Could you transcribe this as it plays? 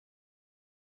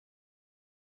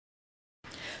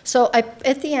So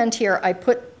at the end here, I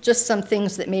put just some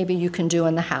things that maybe you can do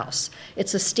in the house.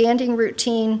 It's a standing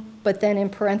routine, but then in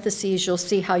parentheses, you'll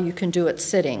see how you can do it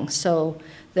sitting, so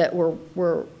that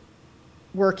we're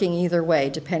working either way,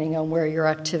 depending on where your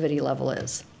activity level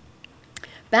is.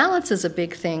 Balance is a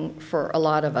big thing for a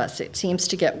lot of us. It seems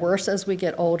to get worse as we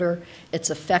get older. It's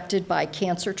affected by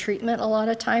cancer treatment a lot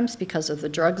of times because of the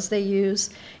drugs they use.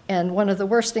 And one of the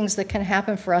worst things that can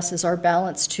happen for us is our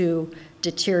balance to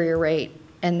deteriorate,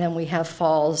 and then we have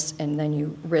falls, and then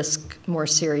you risk more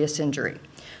serious injury.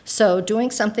 So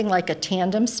doing something like a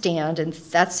tandem stand, and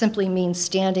that simply means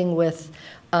standing with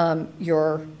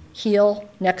your heel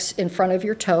next in front of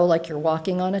your toe like you're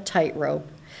walking on a tightrope,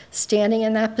 standing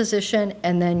in that position,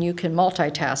 and then you can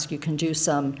multitask. You can do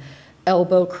some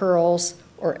elbow curls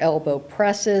or elbow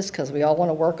presses, because we all want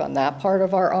to work on that part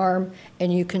of our arm,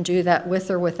 and you can do that with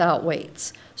or without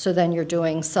weights. So then you're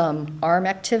doing some arm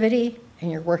activity and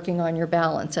you're working on your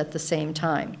balance at the same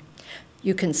time.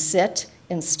 You can sit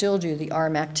and still do the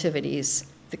arm activities,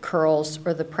 the curls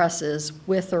or the presses,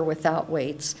 with or without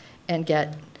weights, and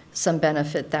get some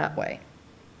benefit that way.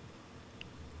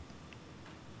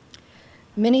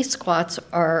 Mini squats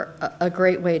are a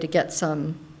great way to get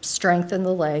some strength in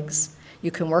the legs. You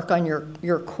can work on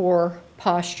your core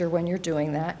posture when you're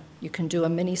doing that. You can do a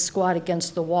mini squat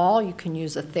against the wall. You can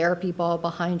use a therapy ball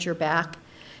behind your back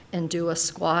and do a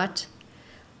squat.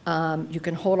 You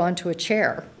can hold onto a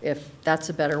chair if that's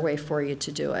a better way for you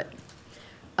to do it.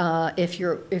 If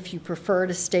you prefer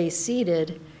to stay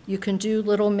seated, you can do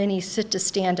little mini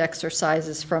sit-to-stand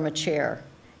exercises from a chair.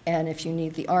 And if you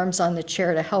need the arms on the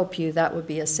chair to help you, that would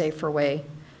be a safer way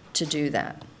to do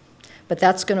that. But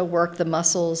that's going to work the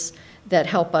muscles that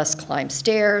help us climb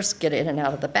stairs, get in and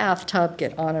out of the bathtub,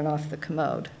 get on and off the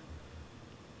commode.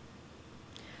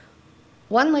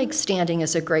 One leg standing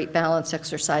is a great balance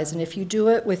exercise, and if you do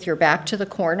it with your back to the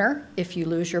corner, if you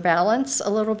lose your balance a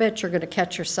little bit, you're going to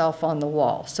catch yourself on the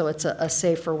wall. So it's a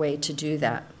safer way to do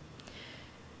that.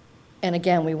 And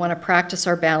again, we want to practice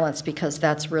our balance because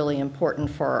that's really important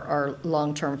for our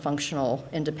long-term functional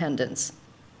independence.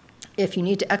 If you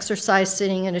need to exercise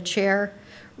sitting in a chair,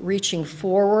 reaching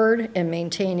forward and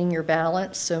maintaining your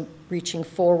balance, so reaching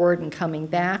forward and coming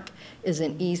back, is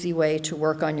an easy way to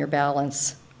work on your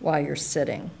balance while you're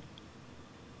sitting.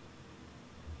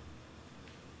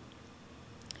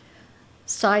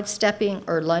 Sidestepping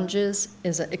or lunges,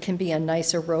 it can be a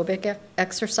nice aerobic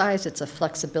exercise. It's a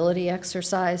flexibility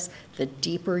exercise. The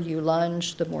deeper you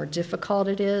lunge, the more difficult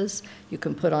it is. You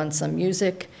can put on some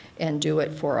music and do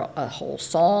it for a whole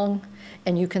song.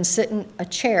 And you can sit in a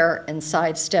chair and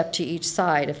sidestep to each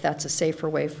side if that's a safer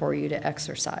way for you to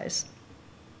exercise.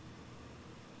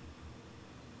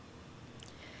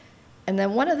 And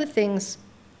then one of the things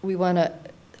we want to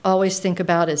always think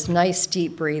about is nice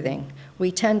deep breathing.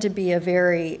 We tend to be a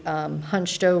very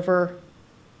hunched over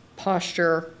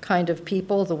posture kind of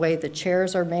people. The way the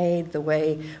chairs are made, the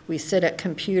way we sit at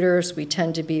computers, we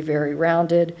tend to be very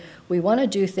rounded. We want to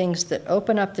do things that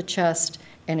open up the chest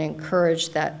and encourage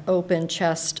that open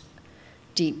chest,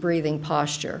 deep breathing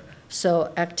posture.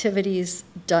 So activities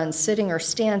done sitting or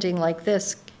standing like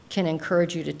this can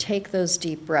encourage you to take those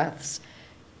deep breaths.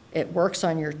 It works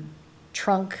on your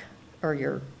trunk or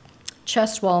your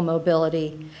chest wall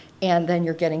mobility, and then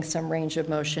you're getting some range of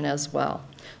motion as well.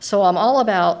 So I'm all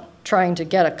about trying to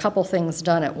get a couple things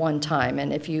done at one time,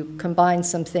 and if you combine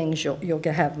some things, you'll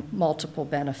have multiple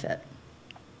benefit.